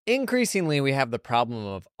Increasingly, we have the problem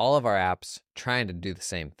of all of our apps trying to do the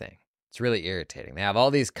same thing. It's really irritating. They have all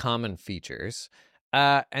these common features.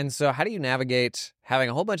 And so how do you navigate having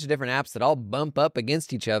a whole bunch of different apps that all bump up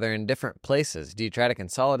against each other in different places? Do you try to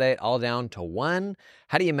consolidate all down to one?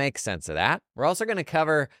 How do you make sense of that? We're also going to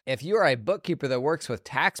cover, if you are a bookkeeper that works with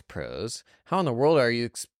tax pros, how in the world are you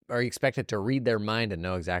expected to read their mind and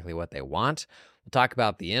know exactly what they want? We'll talk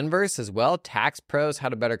about the inverse as well, tax pros, how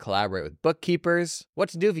to better collaborate with bookkeepers, what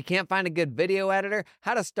to do if you can't find a good video editor,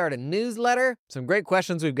 how to start a newsletter. Some great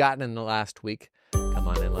questions we've gotten in the last week. Come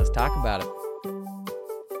on in, let's talk about it.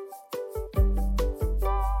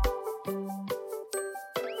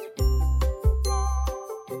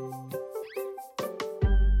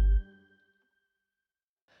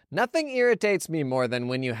 Nothing irritates me more than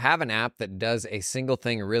when you have an app that does a single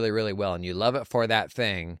thing really, really well and you love it for that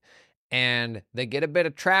thing, and they get a bit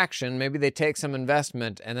of traction, maybe they take some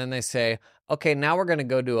investment, and then they say, okay, now we're going to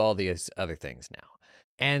go do all these other things now.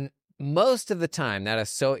 And most of the time, that is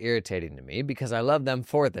so irritating to me because I love them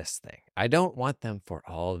for this thing. I don't want them for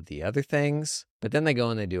all of the other things, but then they go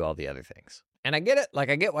and they do all the other things. And I get it.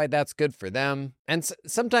 I get why that's good for them. And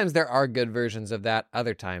sometimes there are good versions of that.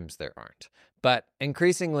 Other times there aren't. But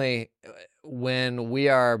increasingly, when we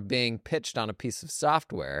are being pitched on a piece of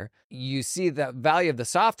software, you see the value of the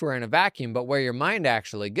software in a vacuum, but where your mind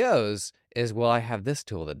actually goes is, well, I have this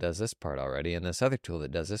tool that does this part already and this other tool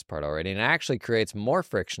that does this part already. And it actually creates more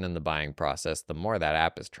friction in the buying process the more that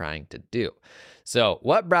app is trying to do. So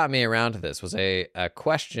what brought me around to this was a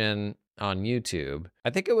question on YouTube.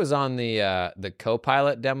 I think it was on the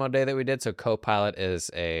Copilot demo day that we did. So Copilot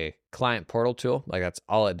is a client portal tool. That's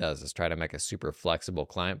all it does is try to make a super flexible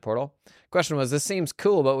client portal. Question was, this seems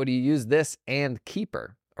cool, but would you use this and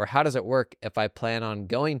Keeper? Or how does it work if I plan on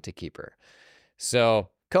going to Keeper? So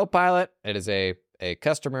Copilot, it is a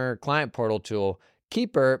customer client portal tool.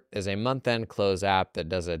 Keeper is a month-end close app that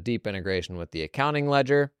does a deep integration with the accounting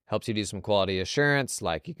ledger, helps you do some quality assurance,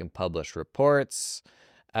 like you can publish reports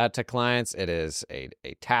to clients. It is a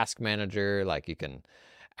task manager, like you can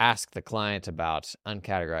ask the client about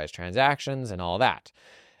uncategorized transactions and all that.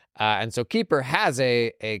 And so Keeper has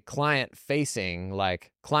a client-facing,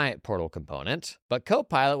 client portal component, but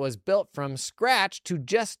Copilot was built from scratch to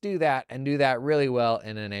just do that and do that really well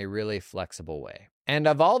and in a really flexible way. And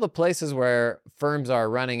of all the places where firms are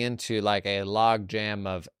running into a log jam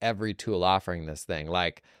of every tool offering this thing,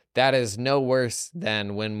 that is no worse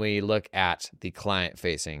than when we look at the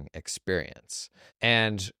client-facing experience.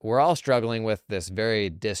 And we're all struggling with this very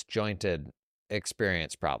disjointed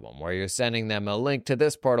experience problem where you're sending them a link to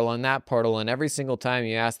this portal and that portal, and every single time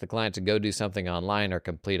you ask the client to go do something online or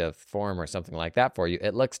complete a form or something like that for you,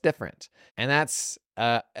 it looks different. And that's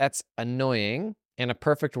annoying. In a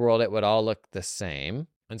perfect world, it would all look the same.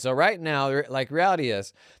 And so right now, reality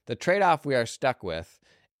is, the trade-off we are stuck with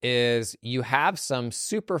is you have some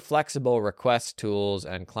super flexible request tools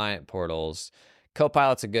and client portals.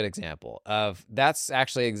 Copilot's a good example of that's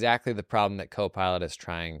actually exactly the problem that Copilot is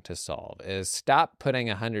trying to solve, is stop putting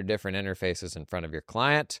 100 different interfaces in front of your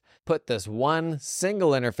client. Put this one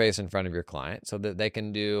single interface in front of your client so that they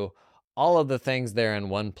can do all of the things there in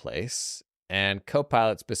one place. And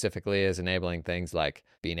Copilot specifically is enabling things like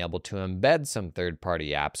being able to embed some third-party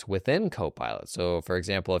apps within Copilot. So for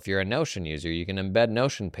example, if you're a Notion user, you can embed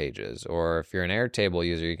Notion pages. Or if you're an Airtable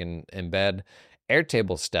user, you can embed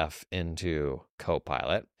Airtable stuff into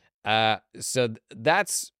Copilot. So that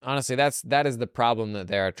is the problem that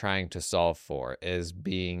they are trying to solve for, is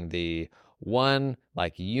being the one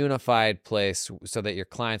unified place so that your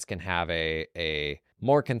clients can have a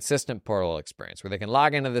more consistent portal experience where they can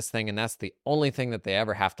log into this thing and that's the only thing that they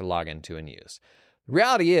ever have to log into and use. The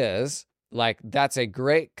reality is, that's a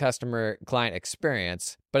great customer client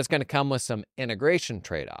experience, but it's going to come with some integration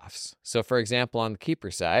trade-offs. So for example, on the Keeper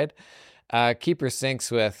side, Keeper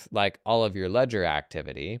syncs with all of your ledger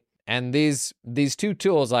activity. And these two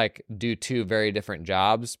tools do two very different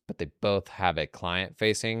jobs, but they both have a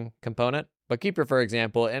client-facing component. But Keeper, for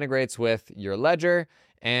example, integrates with your ledger.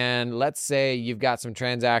 And let's say you've got some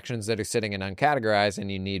transactions that are sitting in uncategorized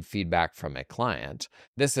and you need feedback from a client.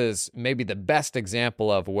 This is maybe the best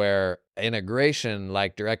example of where integration,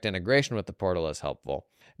 direct integration with the portal, is helpful.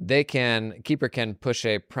 Keeper can push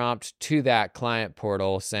a prompt to that client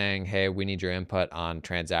portal saying, hey, we need your input on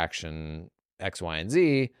transaction X, Y, and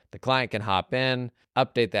Z. The client can hop in,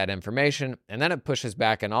 update that information, and then it pushes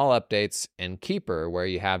back in all updates in Keeper, where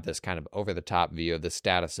you have this kind of over-the-top view of the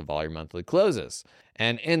status of all your monthly closes.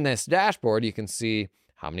 And in this dashboard, you can see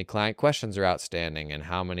how many client questions are outstanding and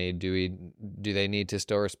how many do they need to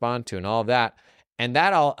still respond to and all of that. And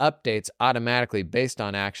that all updates automatically based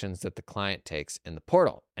on actions that the client takes in the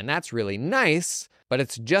portal. And that's really nice, but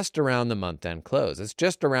it's just around the month-end close. It's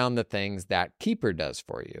just around the things that Keeper does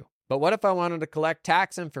for you. But what if I wanted to collect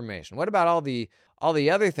tax information? What about all the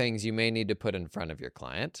other things you may need to put in front of your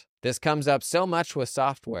client? This comes up so much with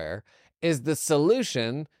software. Is the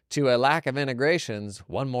solution to a lack of integrations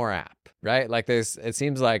one more app, right? Like it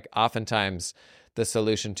seems like oftentimes the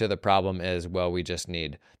solution to the problem is, well, we just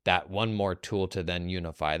need that one more tool to then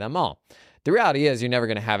unify them all. The reality is you're never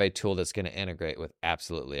going to have a tool that's going to integrate with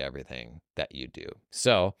absolutely everything that you do.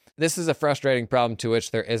 So this is a frustrating problem to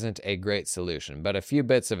which there isn't a great solution, but a few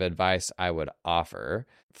bits of advice I would offer.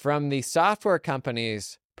 From the software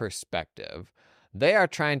company's perspective, they are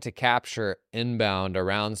trying to capture inbound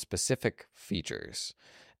around specific features.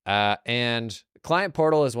 And Client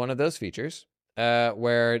Portal is one of those features.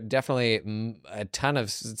 Where definitely a ton of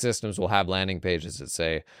systems will have landing pages that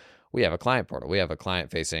say, we have a client portal, we have a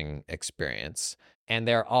client-facing experience, and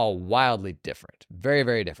they're all wildly different, very,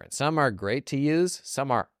 very different. Some are great to use, some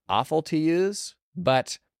are awful to use,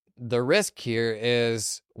 but the risk here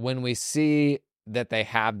is when we see that they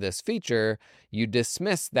have this feature, you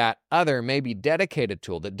dismiss that other maybe dedicated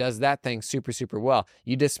tool that does that thing super, super well.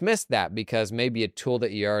 You dismiss that because maybe a tool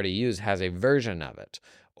that you already use has a version of it,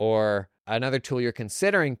 or another tool you're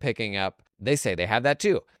considering picking up, they say they have that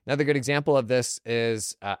too. Another good example of this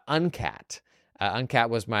is Uncat. Uncat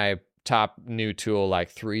was my top new tool like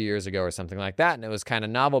 3 years ago or something like that. And it was kind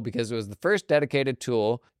of novel because it was the first dedicated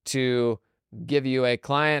tool to give you a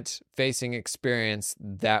client-facing experience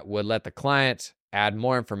that would let the client add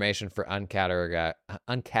more information for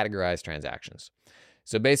uncategorized transactions.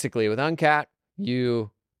 So basically with Uncat,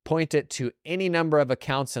 you point it to any number of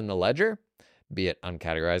accounts in the ledger, be it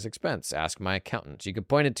uncategorized expense, ask my accountant. You can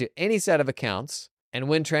point it to any set of accounts, and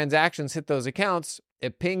when transactions hit those accounts,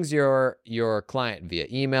 it pings your client via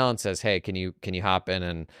email and says, hey, can you hop in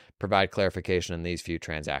and provide clarification on these few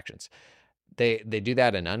transactions? They do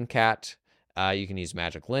that in Uncat. You can use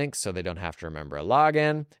magic links so they don't have to remember a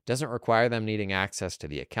login. Doesn't require them needing access to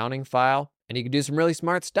the accounting file. And you can do some really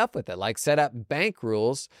smart stuff with it, like set up bank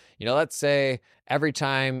rules. Let's say every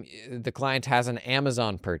time the client has an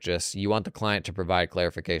Amazon purchase, you want the client to provide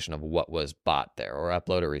clarification of what was bought there or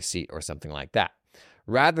upload a receipt or something like that.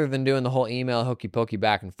 Rather than doing the whole email hokey pokey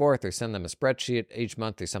back and forth or send them a spreadsheet each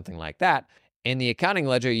month or something like that, in the accounting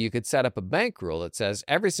ledger, you could set up a bank rule that says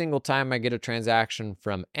every single time I get a transaction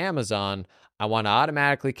from Amazon, I want to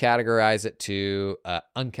automatically categorize it to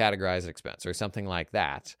uncategorized expense or something like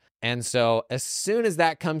that. And so as soon as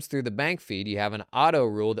that comes through the bank feed, you have an auto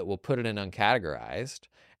rule that will put it in uncategorized.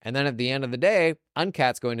 And then at the end of the day,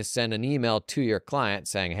 Uncat's going to send an email to your client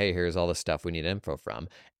saying, hey, here's all the stuff we need info from.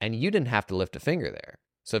 And you didn't have to lift a finger there.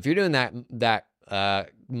 So if you're doing that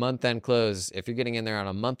month-end close, if you're getting in there on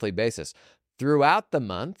a monthly basis, throughout the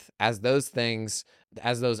month, as those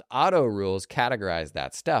auto rules categorize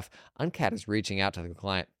that stuff, Uncat is reaching out to the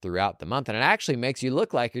client throughout the month. And it actually makes you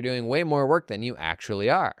look like you're doing way more work than you actually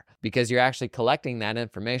are, because you're actually collecting that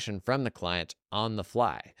information from the client on the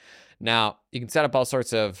fly. Now, you can set up all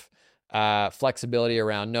sorts of flexibility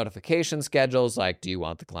around notification schedules, like do you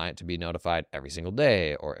want the client to be notified every single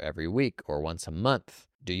day or every week or once a month?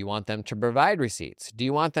 Do you want them to provide receipts? Do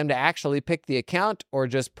you want them to actually pick the account or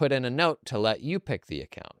just put in a note to let you pick the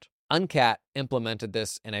account? Uncat implemented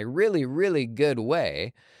this in a really, really good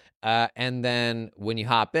way. And then when you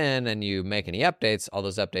hop in and you make any updates, all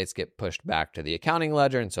those updates get pushed back to the accounting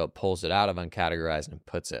ledger. And so it pulls it out of uncategorized and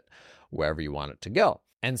puts it wherever you want it to go.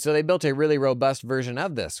 And so they built a really robust version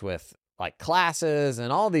of this with like classes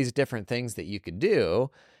and all these different things that you could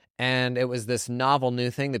do. And it was this novel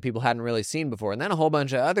new thing that people hadn't really seen before. And then a whole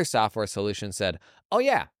bunch of other software solutions said, oh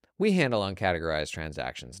yeah, we handle uncategorized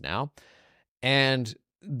transactions now. And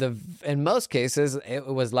in most cases, it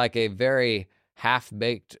was like a very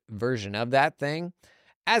half-baked version of that thing,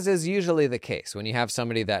 as is usually the case when you have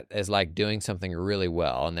somebody that is like doing something really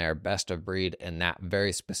well and they're best of breed in that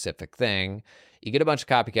very specific thing. You get a bunch of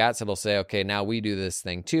copycats that'll say, okay, now we do this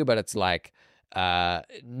thing too, but it's like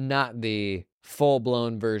not the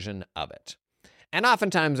full-blown version of it. And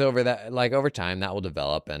oftentimes over time, that will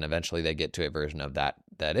develop and eventually they get to a version of that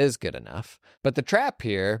is good enough. But the trap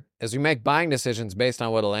here is we make buying decisions based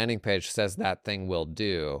on what a landing page says that thing will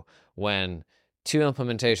do, when two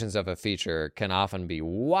implementations of a feature can often be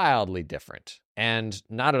wildly different and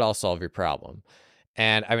not at all solve your problem.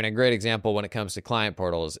 And I mean, a great example when it comes to client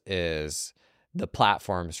portals is the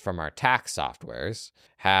platforms from our tax softwares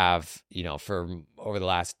have, for over the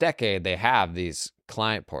last decade, they have these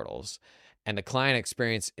client portals, and the client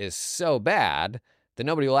experience is so bad that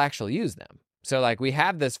nobody will actually use them. So like we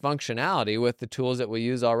have this functionality with the tools that we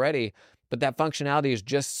use already, but that functionality is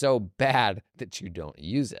just so bad that you don't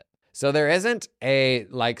use it. So there isn't a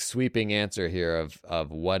like sweeping answer here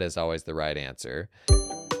of what is always the right answer.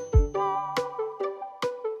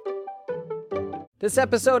 This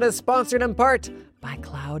episode is sponsored in part by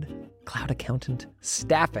Cloud Accountant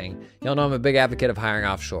Staffing. Y'all know I'm a big advocate of hiring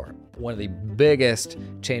offshore. One of the biggest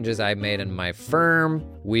changes I made in my firm,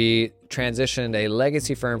 we transitioned a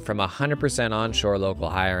legacy firm from 100% onshore local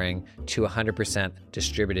hiring to 100%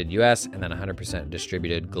 distributed US and then 100%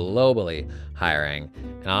 distributed globally hiring.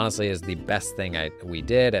 And honestly is the best thing we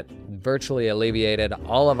did. It virtually alleviated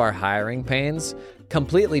all of our hiring pains,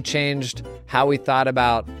 completely changed how we thought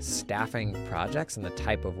about staffing projects and the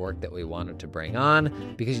type of work that we wanted to bring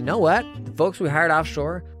on. Because you know what? The folks we hired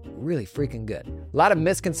offshore, really freaking good. A lot of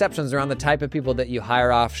misconceptions around the type of people that you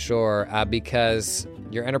hire offshore because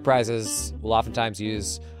your enterprises will oftentimes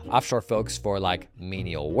use offshore folks for like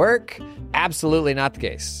menial work. Absolutely not the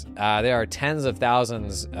case. There are tens of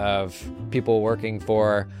thousands of people working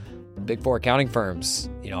for Big Four accounting firms,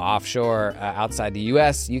 offshore outside the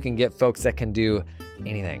US. You can get folks that can do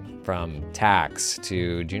anything from tax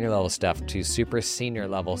to junior level stuff to super senior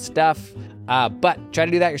level stuff. But try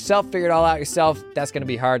to do that yourself, figure it all out yourself. That's going to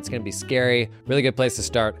be hard. It's going to be scary. Really good place to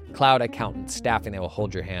start. Cloud Accountant Staffing. They will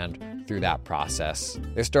hold your hand through that process.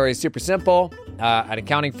 Their story is super simple. An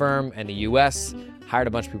accounting firm in the US hired a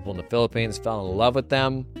bunch of people in the Philippines, fell in love with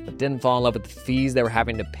them, but didn't fall in love with the fees they were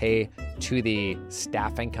having to pay to the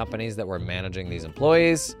staffing companies that were managing these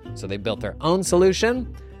employees. So they built their own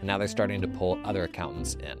solution, and now they're starting to pull other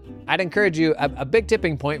accountants in. I'd encourage you, a big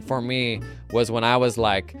tipping point for me was when I was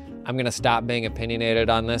like, I'm gonna stop being opinionated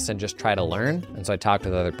on this and just try to learn. And so I talked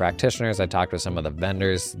with other practitioners, I talked with some of the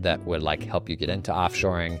vendors that would like help you get into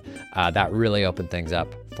offshoring. That really opened things up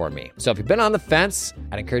for me. So if you've been on the fence,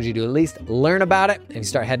 I'd encourage you to at least learn about it. If you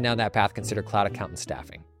start heading down that path, consider Cloud Accountant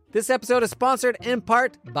Staffing. This episode is sponsored in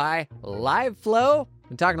part by LiveFlow.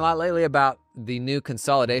 Been talking a lot lately about the new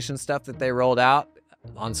consolidation stuff that they rolled out.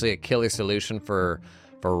 Honestly, a killer solution for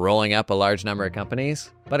rolling up a large number of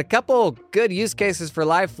companies. But a couple good use cases for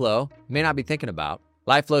LiveFlow you may not be thinking about.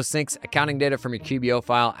 LiveFlow syncs accounting data from your QBO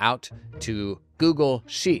file out to Google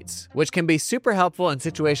Sheets, which can be super helpful in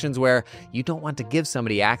situations where you don't want to give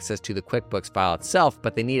somebody access to the QuickBooks file itself,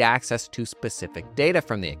 but they need access to specific data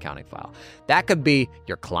from the accounting file. That could be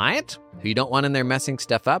your client, who you don't want in there messing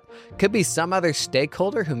stuff up. Could be some other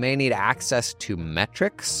stakeholder who may need access to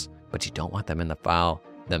metrics, but you don't want them in the file,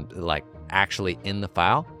 actually in the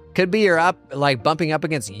file. Could be you're bumping up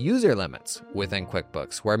against user limits within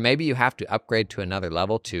QuickBooks, where maybe you have to upgrade to another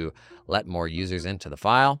level to let more users into the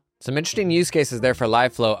file. Some interesting use cases there for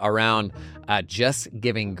LiveFlow around just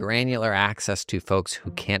giving granular access to folks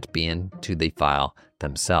who can't be into the file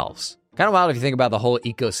themselves. Kind of wild if you think about the whole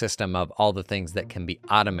ecosystem of all the things that can be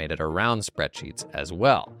automated around spreadsheets as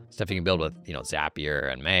well. Stuff you can build with,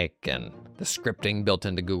 Zapier and Make and the scripting built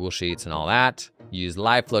into Google Sheets and all that. Use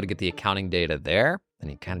LiveFlow to get the accounting data there,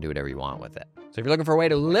 and you kind of do whatever you want with it. So if you're looking for a way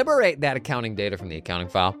to liberate that accounting data from the accounting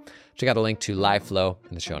file, check out the link to LiveFlow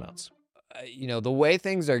in the show notes. The way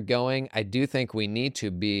things are going, I do think we need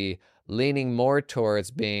to be leaning more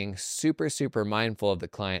towards being super, super mindful of the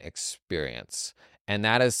client experience. And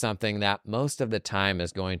that is something that most of the time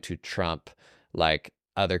is going to trump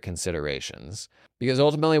other considerations. Because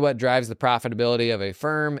ultimately what drives the profitability of a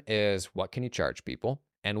firm is what can you charge people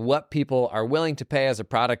and what people are willing to pay as a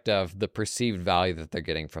product of the perceived value that they're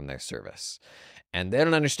getting from their service. And they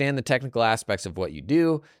don't understand the technical aspects of what you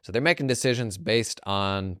do, so they're making decisions based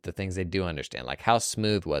on the things they do understand. Like, how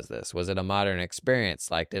smooth was this? Was it a modern experience?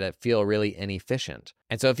 Did it feel really inefficient?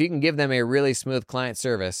 And so if you can give them a really smooth client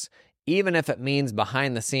service, even if it means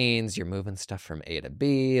behind the scenes, you're moving stuff from A to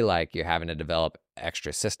B, you're having to develop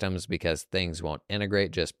extra systems because things won't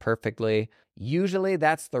integrate just perfectly, usually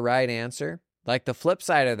that's the right answer. The flip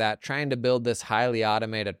side of that, trying to build this highly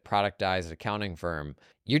automated productized accounting firm,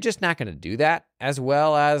 you're just not going to do that as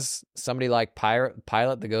well as somebody like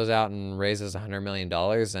Pilot that goes out and raises $100 million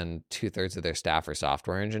and 2/3 of their staff are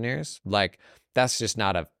software engineers. That's just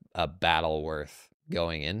not a battle worth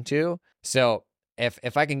going into. So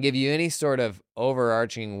if I can give you any sort of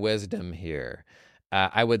overarching wisdom here,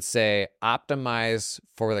 I would say optimize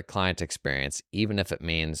for the client experience, even if it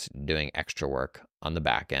means doing extra work on the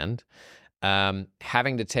back end.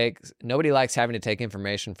 Nobody likes having to take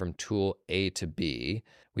information from tool A to B.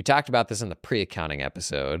 We talked about this in the pre-accounting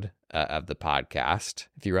episode of the podcast.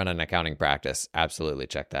 If you run an accounting practice, absolutely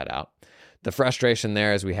check that out. the frustration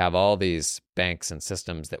there is we have all these banks and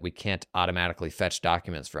systems that we can't automatically fetch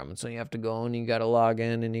documents from. And so you have to go and you got to log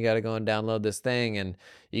in and you got to go and download this thing. And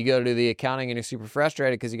you go to do the accounting and you're super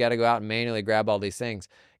frustrated because you got to go out and manually grab all these things.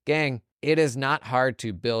 Gang, it is not hard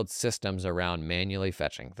to build systems around manually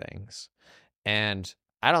fetching things. And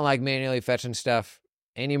I don't like manually fetching stuff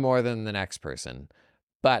any more than the next person.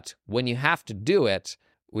 But when you have to do it,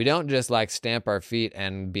 we don't just like stamp our feet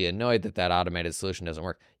and be annoyed that that automated solution doesn't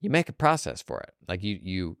work. You make a process for it. Like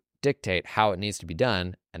you dictate how it needs to be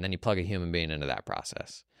done, and then you plug a human being into that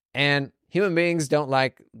process. And human beings don't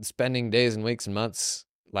like spending days and weeks and months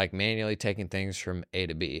like manually taking things from A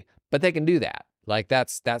to B, but they can do that. Like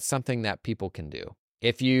that's something that people can do.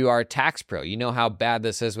 If you are a tax pro, you know how bad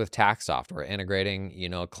this is with tax software, integrating,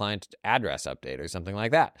 a client address update or something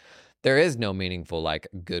like that. There is no meaningful,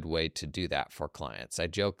 good way to do that for clients. I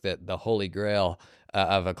joke that the holy grail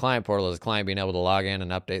of a client portal is a client being able to log in and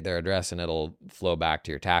update their address and it'll flow back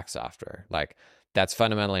to your tax software. Like, that's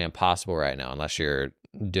fundamentally impossible right now unless you're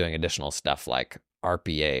doing additional stuff like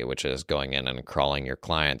RPA, which is going in and crawling your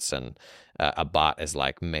clients, and a bot is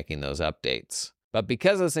making those updates. But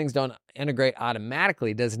because those things don't integrate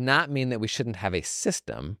automatically does not mean that we shouldn't have a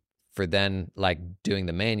system for then doing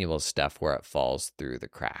the manual stuff where it falls through the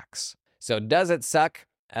cracks. So does it suck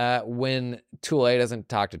when tool A doesn't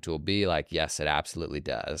talk to tool B? Yes, it absolutely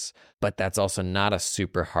does. But that's also not a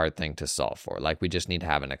super hard thing to solve for. We just need to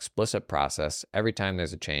have an explicit process. Every time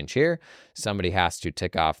there's a change here, somebody has to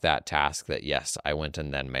tick off that task that, yes, I went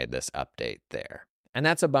and then made this update there. And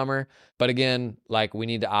that's a bummer. But again, we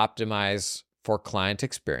need to optimize for client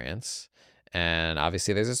experience. And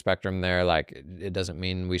obviously there's a spectrum there. It doesn't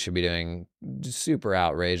mean we should be doing super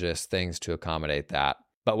outrageous things to accommodate that.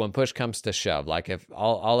 But when push comes to shove, if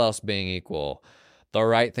all else being equal, the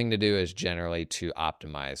right thing to do is generally to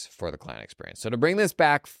optimize for the client experience. So to bring this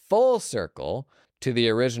back full circle to the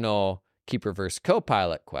original Keeper versus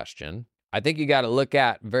Copilot question, I think you got to look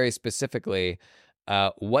at very specifically,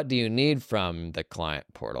 what do you need from the client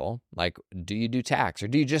portal? Do you do tax or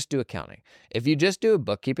do you just do accounting? If you just do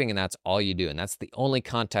bookkeeping and that's all you do, and that's the only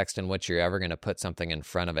context in which you're ever going to put something in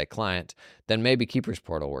front of a client, then maybe Keeper's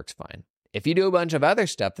portal works fine. If you do a bunch of other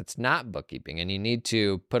stuff that's not bookkeeping and you need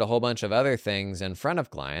to put a whole bunch of other things in front of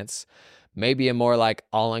clients, maybe a more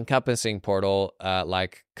all-encompassing portal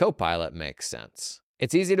like Copilot makes sense.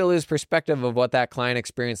 It's easy to lose perspective of what that client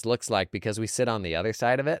experience looks like because we sit on the other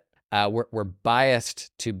side of it. We're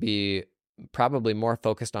biased to be probably more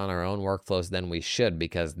focused on our own workflows than we should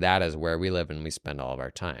because that is where we live and we spend all of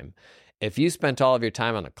our time. If you spent all of your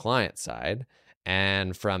time on the client side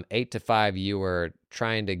and from 8 to 5 you were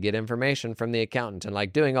trying to get information from the accountant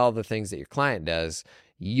and doing all the things that your client does,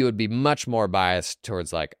 you would be much more biased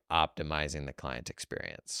towards optimizing the client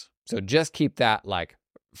experience. So just keep that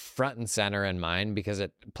front and center in mind because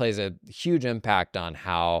it plays a huge impact on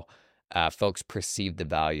how folks perceive the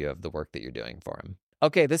value of the work that you're doing for them.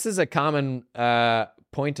 Okay, this is a common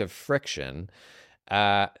point of friction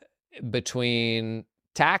between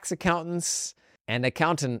tax accountants and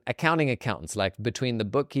accounting accountants, between the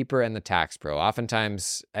bookkeeper and the tax pro.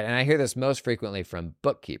 Oftentimes, and I hear this most frequently from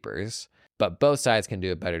bookkeepers, but both sides can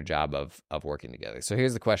do a better job of working together. So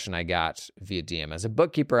here's the question I got via DM. As a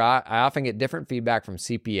bookkeeper, I often get different feedback from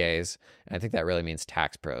CPAs, and I think that really means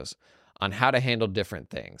tax pros, on how to handle different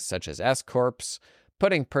things, such as S-corps,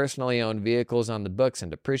 putting personally owned vehicles on the books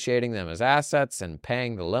and depreciating them as assets and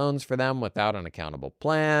paying the loans for them without an accountable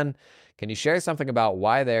plan. Can you share something about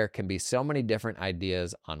why there can be so many different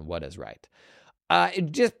ideas on what is right?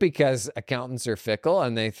 Just because accountants are fickle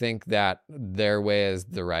and they think that their way is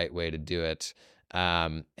the right way to do it.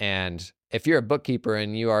 And if you're a bookkeeper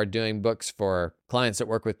and you are doing books for clients that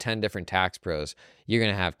work with 10 different tax pros, you're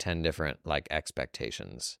going to have 10 different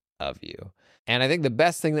expectations of you. And I think the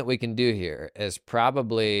best thing that we can do here is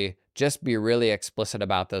probably just be really explicit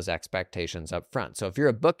about those expectations up front. So if you're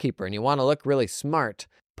a bookkeeper and you want to look really smart,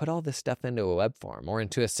 put all this stuff into a web form or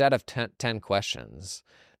into a set of 10 questions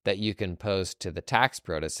that you can pose to the tax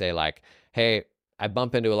pro to say hey, I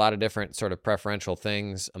bump into a lot of different sort of preferential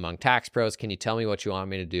things among tax pros. Can you tell me what you want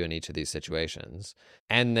me to do in each of these situations?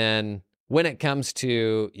 And then when it comes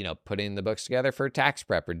to, putting the books together for tax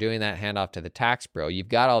prep or doing that handoff to the tax pro, you've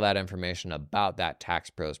got all that information about that tax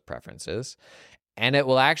pro's preferences. And it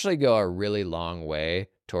will actually go a really long way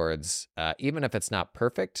towards, even if it's not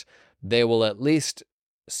perfect, they will at least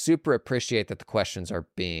super appreciate that the questions are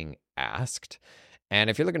being asked. And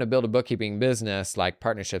if you're looking to build a bookkeeping business,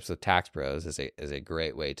 partnerships with tax pros is a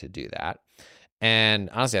great way to do that. And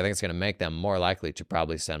honestly, I think it's going to make them more likely to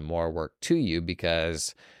probably send more work to you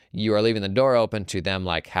because you are leaving the door open to them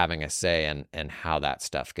like having a say in how that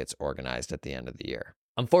stuff gets organized at the end of the year.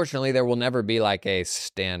 Unfortunately, there will never be like a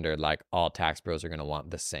standard, like all tax pros are going to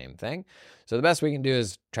want the same thing. So the best we can do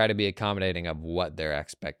is try to be accommodating of what their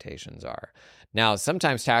expectations are. Now,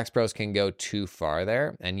 sometimes tax pros can go too far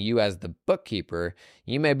there, and you as the bookkeeper,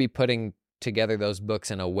 you may be putting together those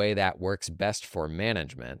books in a way that works best for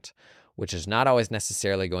management, which is not always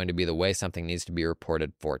necessarily going to be the way something needs to be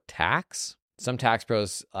reported for tax. Some tax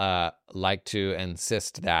pros like to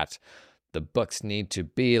insist that the books need to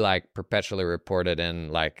be like perpetually reported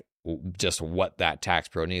in like just what that tax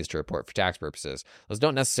pro needs to report for tax purposes. Those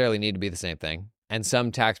don't necessarily need to be the same thing. And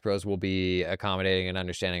some tax pros will be accommodating and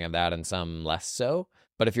understanding of that and some less so.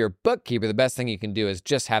 But if you're a bookkeeper, the best thing you can do is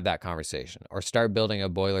just have that conversation or start building a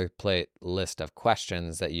boilerplate list of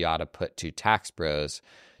questions that you ought to put to tax pros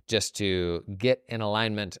just to get in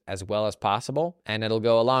alignment as well as possible. And it'll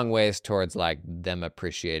go a long ways towards like them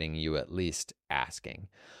appreciating you at least asking.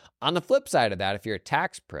 On the flip side of that, if you're a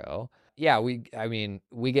tax pro, yeah, we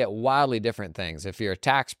get wildly different things. If you're a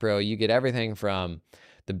tax pro, you get everything from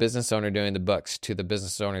the business owner doing the books to the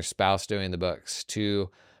business owner's spouse doing the books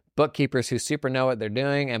to bookkeepers who super know what they're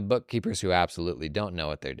doing and bookkeepers who absolutely don't know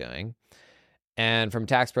what they're doing. And from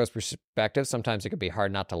tax pros' perspective, sometimes it can be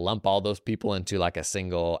hard not to lump all those people into like a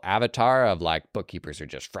single avatar of like bookkeepers are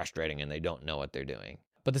just frustrating and they don't know what they're doing.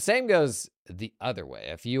 But the same goes the other way.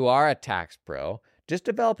 If you are a tax pro, just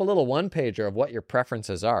develop a little one-pager of what your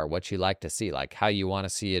preferences are, what you like to see, like how you want to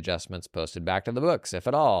see adjustments posted back to the books, if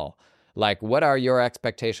at all. Like, what are your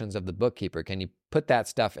expectations of the bookkeeper? Can you put that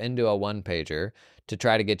stuff into a one-pager to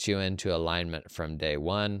try to get you into alignment from day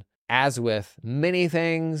one? As with many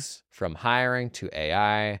things, from hiring to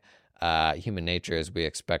AI, human nature is we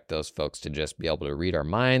expect those folks to just be able to read our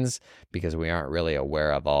minds because we aren't really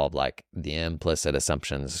aware of all of like the implicit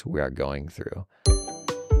assumptions we are going through.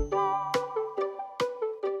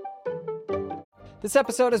 This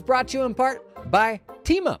episode is brought to you in part by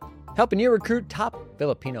TeamUp, helping you recruit top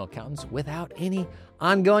Filipino accountants without any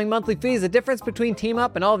ongoing monthly fees. The difference between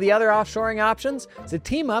TeamUp and all the other offshoring options is that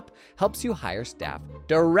TeamUp helps you hire staff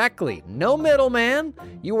directly. No middleman.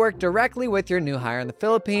 You work directly with your new hire in the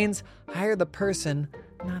Philippines. Hire the person,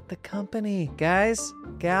 not the company. Guys,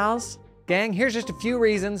 gals, gang, here's just a few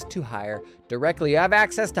reasons to hire directly. You have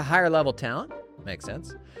access to higher level talent. Makes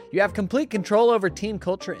sense. You have complete control over team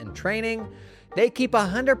culture and training. They keep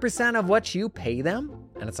 100% of what you pay them,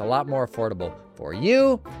 and it's a lot more affordable for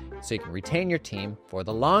you, so you can retain your team for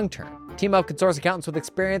the long term. TeamUp can source accountants with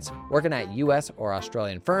experience working at US or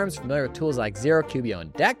Australian firms, familiar with tools like Xero, Cubio,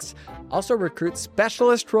 and Dex. Also recruit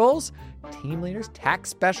specialist roles, team leaders, tax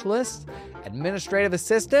specialists, administrative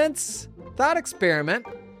assistants. Thought experiment.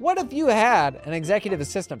 What if you had an executive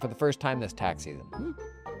assistant for the first time this tax season?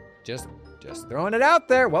 Just throwing it out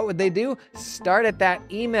there. What would they do? Start at that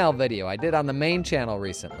email video I did on the main channel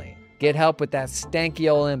recently. Get help with that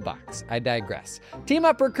stanky old inbox. I digress.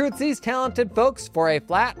 TeamUp recruits these talented folks for a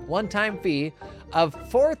flat one-time fee of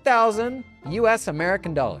 $4,000 US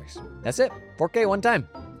American dollars. That's it. $4K one time.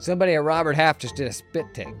 Somebody at Robert Half just did a spit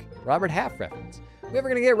take. Robert Half reference. We ever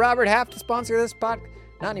gonna get Robert Half to sponsor this podcast?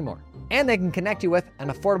 Not anymore. And they can connect you with an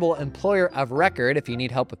affordable employer of record if you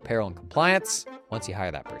need help with payroll and compliance once you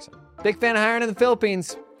hire that person. Big fan of hiring in the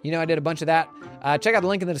Philippines. You know I did a bunch of that. Check out the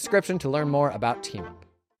link in the description to learn more about TeamUp.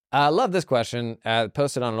 Love this question.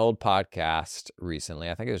 Posted on an old podcast recently.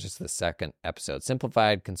 I think it was just the second episode.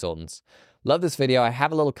 Simplified Consultants. Love this video. I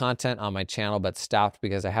have a little content on my channel, but stopped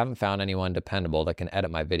because I haven't found anyone dependable that can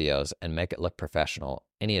edit my videos and make it look professional.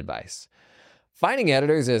 Any advice? Finding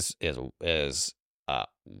editors is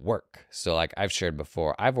work. So like I've shared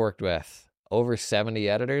before, I've worked with over 70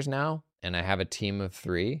 editors now, and I have a team of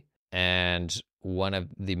 3. And one of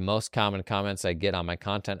the most common comments I get on my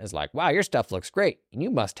content is like, wow, your stuff looks great. You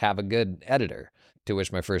must have a good editor. To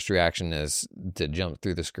which my first reaction is to jump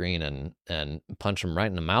through the screen and punch them right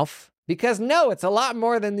in the mouth. Because no, it's a lot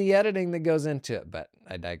more than the editing that goes into it, but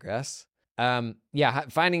I digress.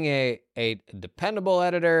 Finding a dependable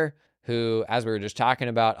editor who, as we were just talking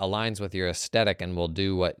about, aligns with your aesthetic and will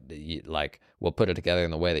do what you like, will put it together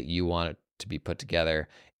in the way that you want it to be put together.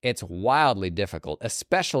 It's wildly difficult,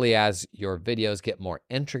 especially as your videos get more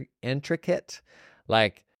intricate.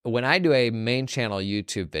 Like when I do a main channel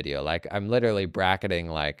YouTube video, like I'm literally bracketing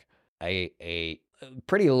like a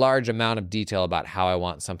pretty large amount of detail about how I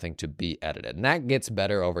want something to be edited. And that gets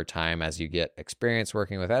better over time as you get experience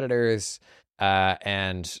working with editors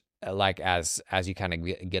and like as you kind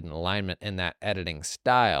of get an alignment in that editing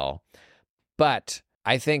style. But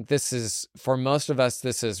I think this is, for most of us,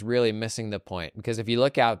 this is really missing the point, because if you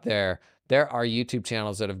look out there, There are YouTube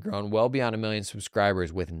channels that have grown well beyond 1 million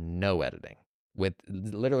subscribers with no editing, with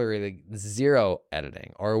literally zero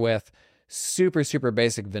editing, or with super, super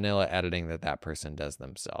basic vanilla editing that person does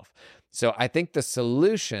themselves. So I think the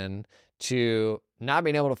solution to not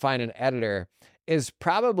being able to find an editor is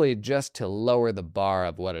probably just to lower the bar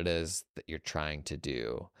of what it is that you're trying to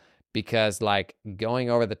do. Because like going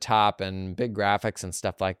over the top and big graphics and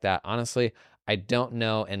stuff like that, honestly, I don't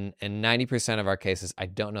know. In 90% of our cases, I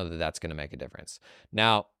don't know that that's going to make a difference.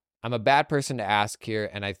 Now, I'm a bad person to ask here.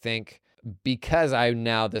 And I think because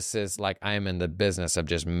this is like, I'm in the business of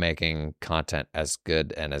just making content as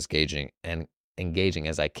good and as engaging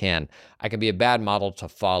as I can be a bad model to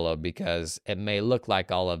follow, because it may look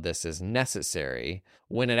like all of this is necessary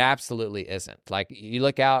when it absolutely isn't. Like you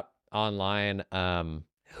look out online,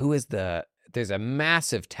 there's a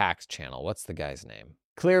massive tax channel. What's the guy's name?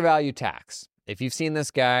 Clear Value Tax. If you've seen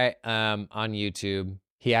this guy on YouTube,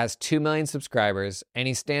 he has 2 million subscribers and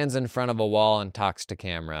he stands in front of a wall and talks to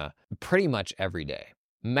camera pretty much every day.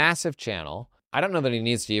 Massive channel. I don't know that he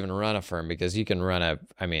needs to even run a firm, because you can run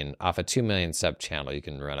off a 2 million sub channel, you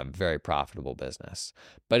can run a very profitable business.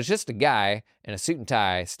 But it's just a guy in a suit and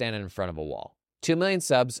tie standing in front of a wall. 2 million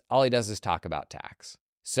subs, all he does is talk about tax.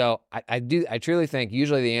 So I truly think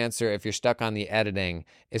usually the answer, if you're stuck on the editing,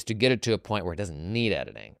 is to get it to a point where it doesn't need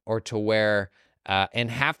editing, or to where in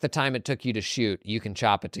half the time it took you to shoot, you can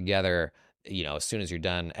chop it together, as soon as you're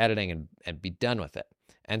done editing and be done with it.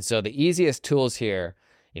 And so the easiest tools here,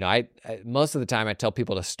 I most of the time I tell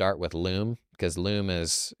people to start with Loom, because Loom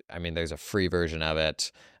is, there's a free version of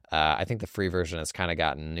it. I think the free version has kind of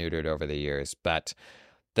gotten neutered over the years, but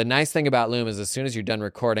the nice thing about Loom is as soon as you're done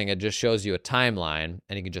recording, it just shows you a timeline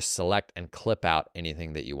and you can just select and clip out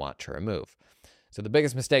anything that you want to remove. So the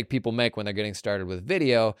biggest mistake people make when they're getting started with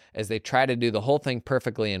video is they try to do the whole thing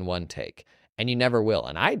perfectly in one take. And you never will.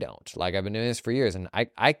 And I don't. Like, I've been doing this for years and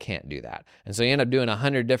I can't do that. And so you end up doing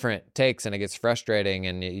 100 different takes and it gets frustrating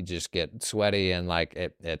and you just get sweaty and like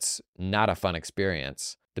it's not a fun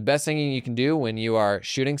experience. The best thing you can do when you are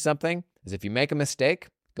shooting something is if you make a mistake,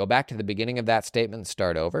 go back to the beginning of that statement and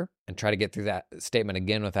start over and try to get through that statement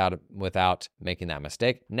again without making that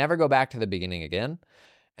mistake. Never go back to the beginning again.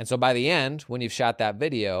 And so by the end, when you've shot that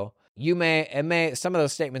video, some of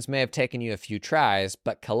those statements may have taken you a few tries,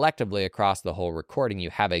 but collectively across the whole recording, you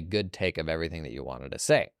have a good take of everything that you wanted to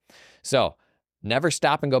say. So never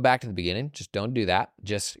stop and go back to the beginning. Just don't do that.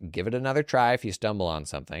 Just give it another try if you stumble on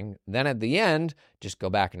something. Then at the end, just go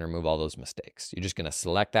back and remove all those mistakes. You're just going to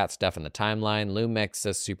select that stuff in the timeline. Loom makes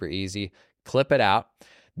this super easy. Clip it out.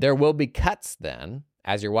 There will be cuts then.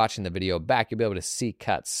 As you're watching the video back, you'll be able to see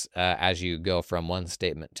cuts as you go from one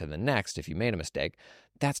statement to the next if you made a mistake.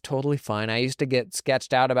 That's totally fine. I used to get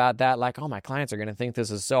sketched out about that, like, oh, my clients are going to think this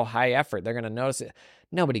is so high effort. They're going to notice it.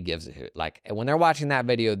 Nobody gives a hoot. Like, when they're watching that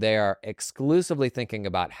video, they are exclusively thinking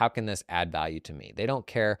about how can this add value to me. They don't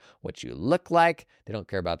care what you look like. They don't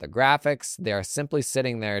care about the graphics. They are simply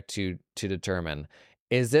sitting there to determine,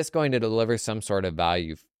 is this going to deliver some sort of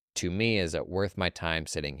value to me? Is it worth my time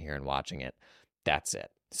sitting here and watching it? That's it.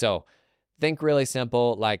 So think really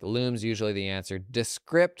simple, like Loom's usually the answer.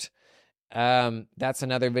 Descript, that's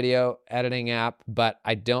another video editing app, but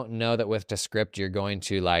I don't know that with Descript you're going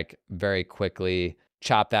to like very quickly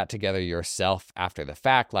chop that together yourself after the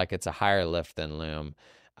fact. Like, it's a higher lift than Loom.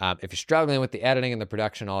 If you're struggling with the editing and the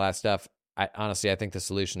production, all that stuff, I think the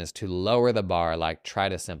solution is to lower the bar, like try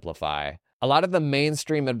to simplify. A lot of the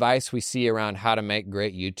mainstream advice we see around how to make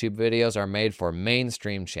great YouTube videos are made for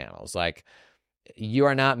mainstream channels. Like, you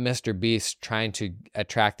are not Mr. Beast trying to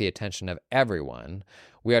attract the attention of everyone.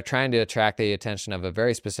 We are trying to attract the attention of a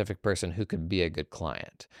very specific person who could be a good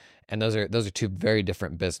client. And those are two very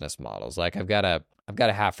different business models. Like, I've got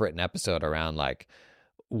a half-written episode around like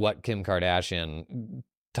what Kim Kardashian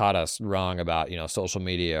taught us wrong about, social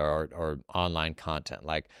media or online content.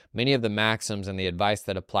 Like, many of the maxims and the advice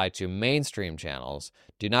that apply to mainstream channels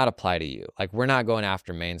do not apply to you. Like, we're not going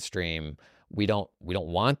after mainstream. We don't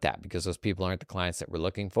want that, because those people aren't the clients that we're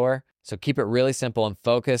looking for. So keep it really simple and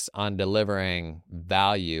focus on delivering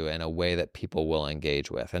value in a way that people will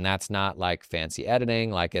engage with. And that's not like fancy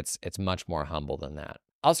editing. Like, it's much more humble than that.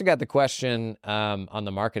 Also got the question on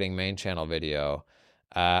the marketing main channel video,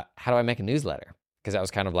 how do I make a newsletter? Because that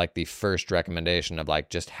was kind of like the first recommendation of like,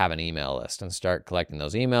 just have an email list and start collecting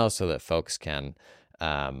those emails so that folks can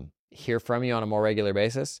hear from you on a more regular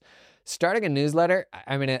basis. Starting a newsletter,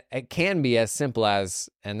 it can be as simple as,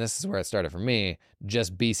 and this is where it started for me,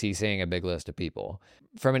 just BCCing a big list of people.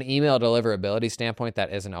 From an email deliverability standpoint,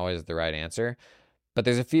 that isn't always the right answer. But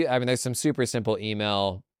there's some super simple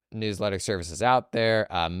email newsletter services out there.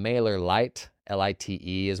 MailerLite, LITE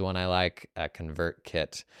is one I like,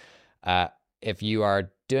 ConvertKit. If you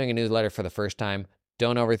are doing a newsletter for the first time,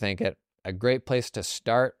 don't overthink it. A great place to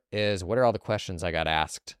start is, what are all the questions I got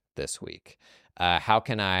asked this week? How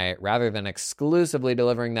can I, rather than exclusively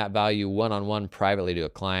delivering that value one-on-one privately to a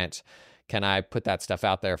client, can I put that stuff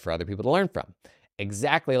out there for other people to learn from?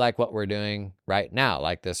 Exactly like what we're doing right now,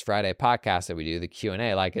 like this Friday podcast that we do, the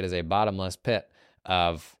Q&A, like it is a bottomless pit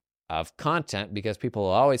of content because people will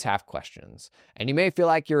always have questions. And you may feel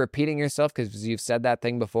like you're repeating yourself because you've said that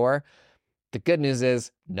thing before. The good news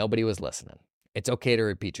is nobody was listening. It's okay to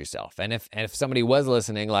repeat yourself. And if somebody was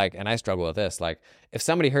listening, like, and I struggle with this, like if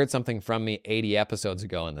somebody heard something from me 80 episodes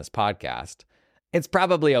ago in this podcast, it's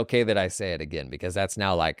probably okay that I say it again because that's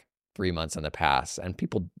now like 3 months in the past. And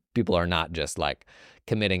people are not just like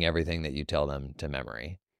committing everything that you tell them to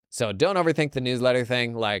memory. So don't overthink the newsletter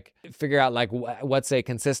thing. Like figure out like what's a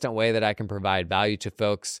consistent way that I can provide value to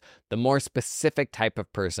folks. The more specific type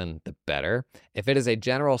of person, the better. If it is a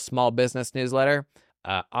general small business newsletter,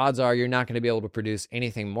 odds are you're not going to be able to produce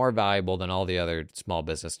anything more valuable than all the other small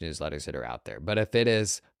business newsletters that are out there. But if it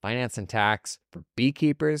is finance and tax for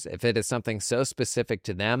beekeepers, if it is something so specific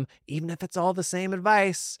to them, even if it's all the same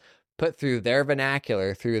advice, put through their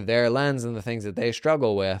vernacular, through their lens and the things that they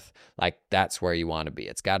struggle with, like that's where you want to be.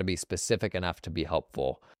 It's got to be specific enough to be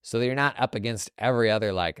helpful so that you're not up against every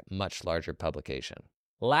other like much larger publication.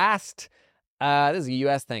 Last, this is a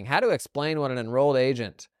US thing. How to explain what an enrolled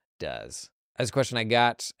agent does. That's a question I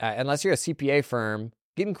got. Unless you're a CPA firm,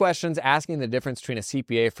 getting questions asking the difference between a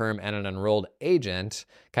CPA firm and an enrolled agent,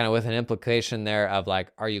 kind of with an implication there of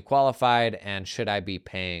like, are you qualified and should I be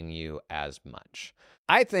paying you as much?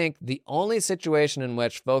 I think the only situation in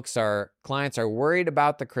which clients are worried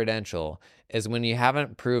about the credential is when you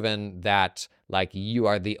haven't proven that like you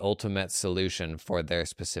are the ultimate solution for their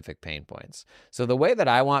specific pain points. So the way that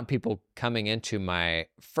I want people coming into my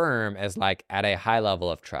firm is like at a high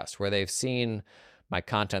level of trust where they've seen my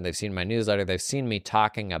content, they've seen my newsletter, they've seen me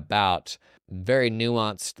talking about very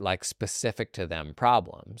nuanced, like specific to them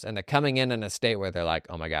problems. And they're coming in a state where they're like,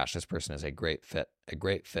 oh my gosh, this person is a great fit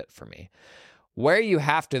for me. Where you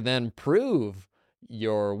have to then prove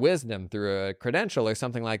your wisdom through a credential or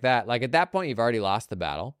something like that, like at that point, you've already lost the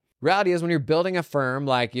battle. Reality is when you're building a firm,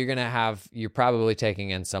 like you're probably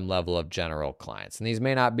taking in some level of general clients. And these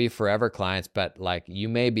may not be forever clients, but like you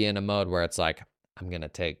may be in a mode where it's like, I'm going to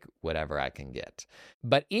take whatever I can get.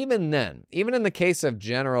 But even then, even in the case of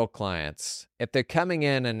general clients, if they're coming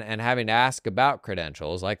in and having to ask about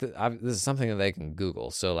credentials, like this is something that they can Google.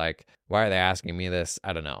 So like, why are they asking me this?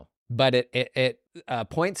 I don't know. But it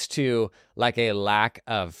points to like a lack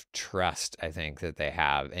of trust, I think, that they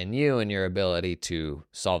have in you and your ability to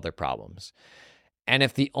solve their problems. And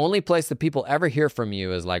if the only place that people ever hear from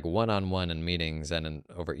you is like one-on-one in meetings and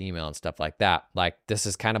over email and stuff like that, like this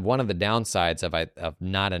is kind of one of the downsides of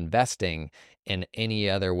not investing in any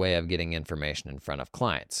other way of getting information in front of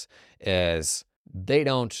clients is they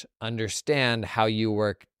don't understand how you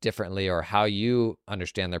work differently or how you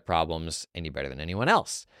understand their problems any better than anyone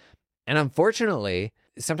else. And unfortunately,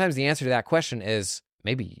 sometimes the answer to that question is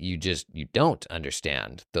maybe you don't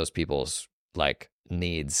understand those people's like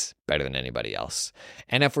needs better than anybody else.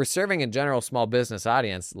 And if we're serving a general small business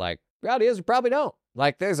audience, like reality is we probably don't.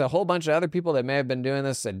 Like there's a whole bunch of other people that may have been doing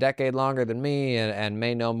this a decade longer than me and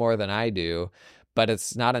may know more than I do. But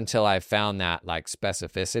it's not until I found that like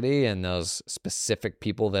specificity and those specific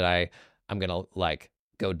people that I'm going to like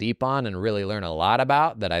go deep on and really learn a lot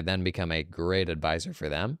about that I then become a great advisor for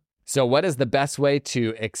them. So what is the best way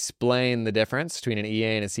to explain the difference between an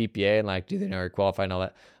EA and a CPA and like, do they know you're qualified and all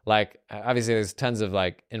that? Like, obviously there's tons of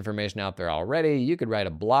like information out there already. You could write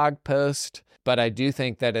a blog post, but I do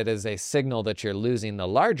think that it is a signal that you're losing the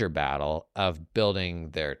larger battle of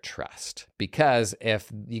building their trust. Because if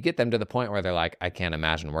you get them to the point where they're like, I can't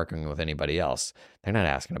imagine working with anybody else, they're not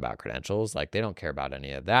asking about credentials. Like they don't care about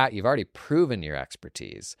any of that. You've already proven your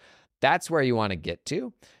expertise. That's where you want to get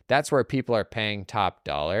to. That's where people are paying top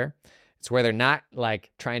dollar. It's where they're not like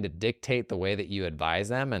trying to dictate the way that you advise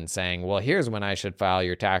them and saying, well, here's when I should file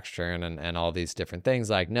your tax return and all these different things.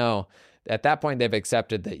 Like, no, at that point, they've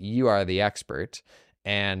accepted that you are the expert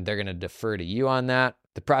and they're going to defer to you on that.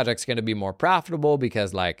 The project's going to be more profitable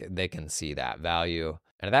because like they can see that value.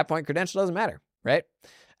 And at that point, credential doesn't matter, right?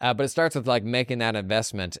 But it starts with like making that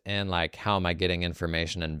investment in like, how am I getting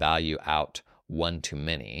information and value out one to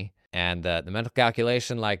many? And the mental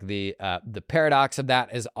calculation, like the paradox of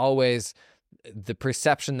that is always the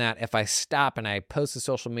perception that if I stop and I post to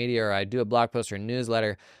social media or I do a blog post or a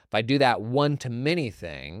newsletter, if I do that one-to-many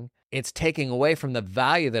thing, it's taking away from the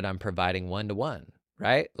value that I'm providing one-to-one,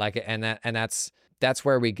 right? Like, and that's that's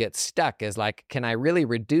where we get stuck, is like, can I really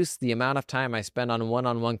reduce the amount of time I spend on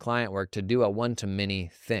one-on-one client work to do a one-to-many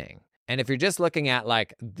thing? And if you're just looking at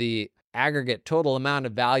like the aggregate total amount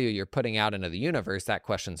of value you're putting out into the universe, that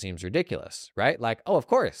question seems ridiculous, right? Like, oh, of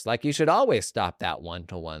course, like you should always stop that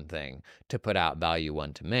one-to-one thing to put out value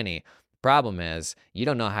one-to-many. Problem is, you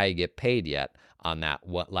don't know how you get paid yet on that.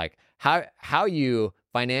 What, like how you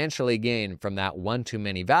financially gain from that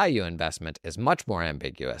one-to-many value investment is much more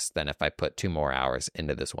ambiguous than if I put 2 more hours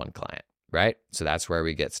into this one client, right? So that's where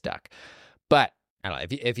we get stuck. But I don't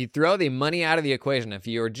know, if you throw the money out of the equation, if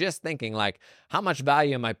you're just thinking like, how much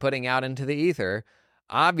value am I putting out into the ether?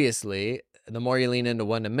 Obviously, the more you lean into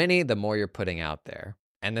one-to-many, the more you're putting out there.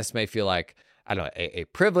 And this may feel like, I don't know, a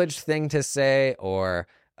privileged thing to say, or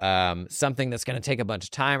something that's going to take a bunch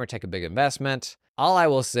of time or take a big investment. All I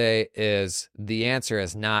will say is the answer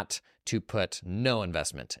is not to put no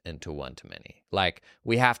investment into one-to-many. Like,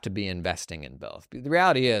 we have to be investing in both. The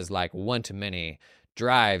reality is, like, one-to-many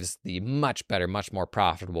drives the much better, much more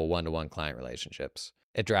profitable one-to-one client relationships.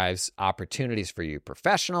 It drives opportunities for you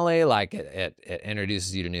professionally. Like, it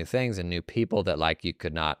introduces you to new things and new people that like you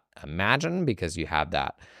could not imagine, because you have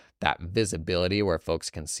that visibility where folks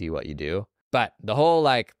can see what you do. But the whole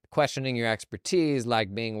like questioning your expertise,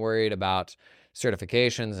 like being worried about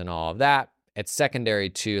certifications and all of that, it's secondary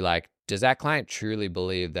to like, does that client truly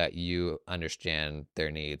believe that you understand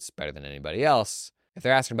their needs better than anybody else? If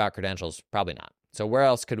they're asking about credentials, probably not. So where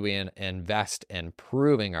else could we invest in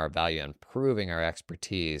proving our value and proving our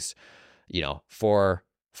expertise, for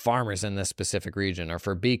farmers in this specific region, or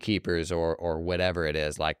for beekeepers, or whatever it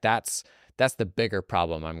is? Like, that's the bigger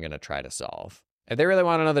problem I'm going to try to solve. If they really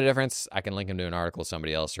want to know the difference, I can link them to an article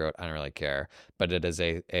somebody else wrote. I don't really care. But it is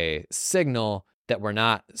a signal that we're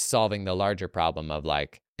not solving the larger problem of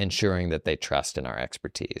like ensuring that they trust in our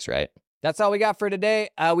expertise, right? That's all we got for today.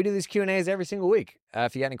 We do these Q&As every single week.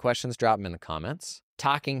 If you got any questions, drop them in the comments.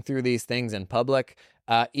 Talking through these things in public,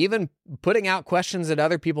 even putting out questions that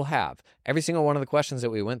other people have. Every single one of the questions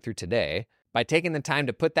that we went through today, by taking the time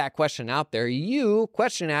to put that question out there, you,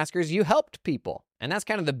 question askers, you helped people. And that's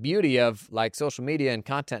kind of the beauty of like social media and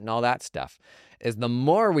content and all that stuff, is the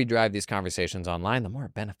more we drive these conversations online, the more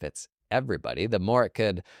it benefits everybody, the more it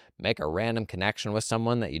could make a random connection with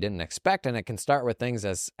someone that you didn't expect. And it can start with things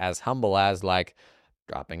as humble as like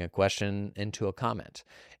dropping a question into a comment.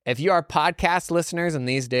 If you are podcast listeners, and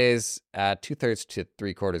these days, 2/3 to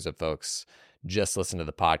 3/4 of folks just listen to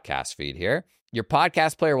the podcast feed here, your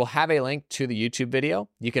podcast player will have a link to the YouTube video.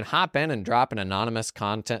 You can hop in and drop an anonymous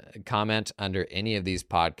comment under any of these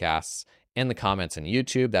podcasts in the comments in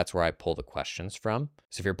YouTube. That's where I pull the questions from.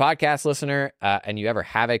 So if you're a podcast listener and you ever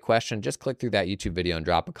have a question, just click through that YouTube video and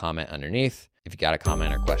drop a comment underneath if you got a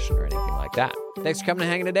comment or question or anything like that. Thanks for coming and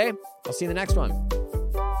hanging today. I'll see you in the next one.